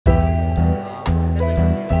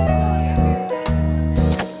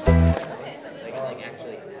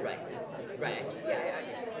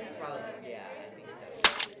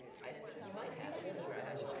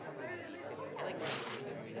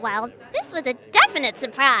Well, this was a definite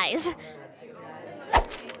surprise.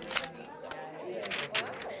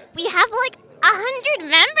 We have like 100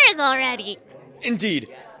 members already. Indeed.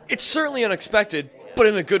 It's certainly unexpected, but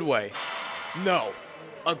in a good way. No,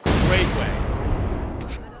 a great way.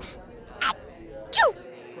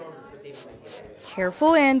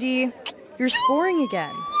 Careful, Andy. You're sporing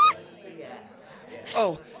again.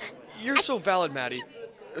 Oh, you're so valid, Maddie.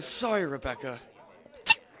 Sorry, Rebecca.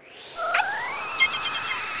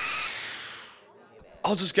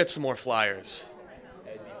 I'll just get some more flyers.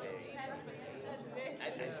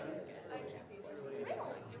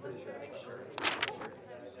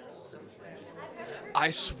 I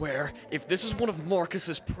swear, if this is one of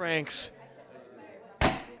Marcus's pranks...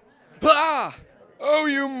 Ah! Oh,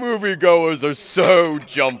 you moviegoers are so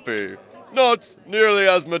jumpy. Not nearly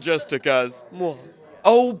as majestic as moi.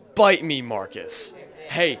 Oh, bite me, Marcus.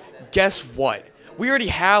 Hey, guess what? We already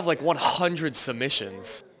have like 100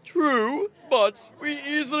 submissions. True, but we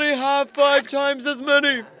easily have 5 times as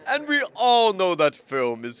many. And we all know that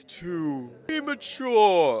film is too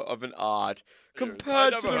immature of an art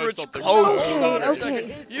compared to the rich culture.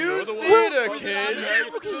 Okay. You theater kids,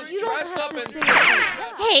 just dress up and...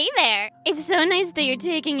 Hey there. It's so nice that you're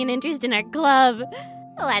taking an interest in our club.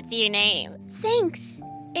 What's your name? Thanks.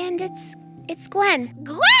 And it's Gwen.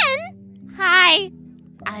 Gwen? Hi.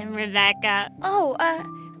 I'm Rebecca. Oh,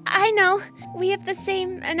 I know. We have the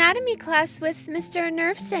same anatomy class with Mr.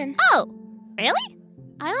 Nerfson. Oh, really?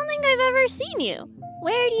 I don't think I've ever seen you.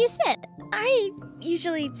 Where do you sit? I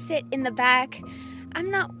usually sit in the back.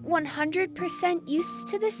 I'm not 100% used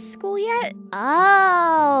to this school yet.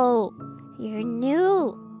 Oh, you're new.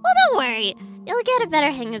 Well, don't worry. You'll get a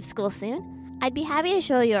better hang of school soon. I'd be happy to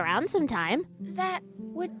show you around sometime. That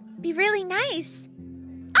would be really nice.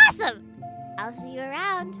 Awesome! I'll see you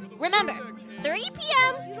around. Remember, 3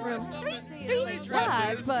 p.m. Room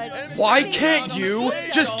 335. But Why can't you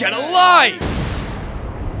just get a life?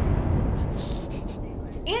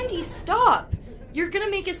 Andy, stop! You're gonna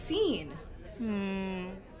make a scene.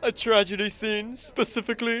 A tragedy scene,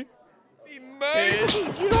 specifically. Kids,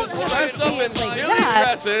 just dress up in silly that.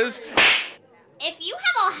 dresses. If you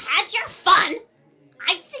have all had your fun,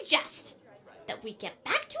 I'd suggest that we get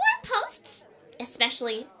back to our posts,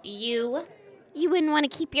 especially you. You wouldn't want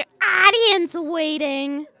to keep your audience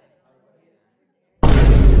waiting.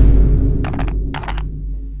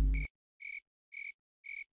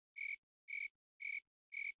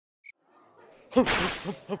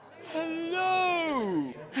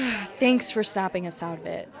 Hello! Thanks for snapping us out of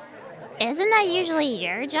it. Isn't that usually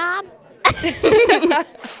your job?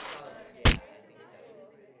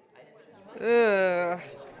 Ugh.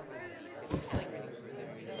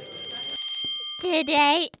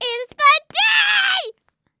 Today is the day!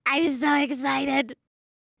 I'm so excited.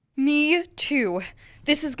 Me too.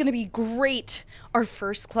 This is gonna be great. Our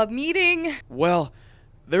first club meeting. Well,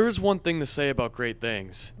 there is one thing to say about great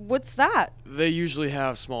things. What's that? They usually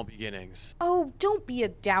have small beginnings. Oh, don't be a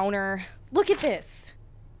downer. Look at this.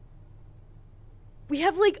 We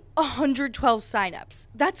have like 112 signups.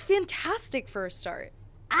 That's fantastic for a start.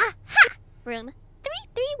 Aha! Room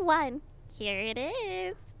 331. Here it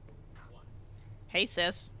is. Hey,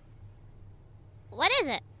 sis. What is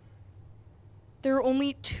it? There are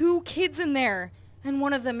only 2 kids in there, and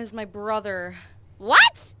one of them is my brother.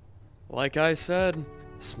 What? Like I said,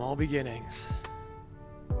 small beginnings.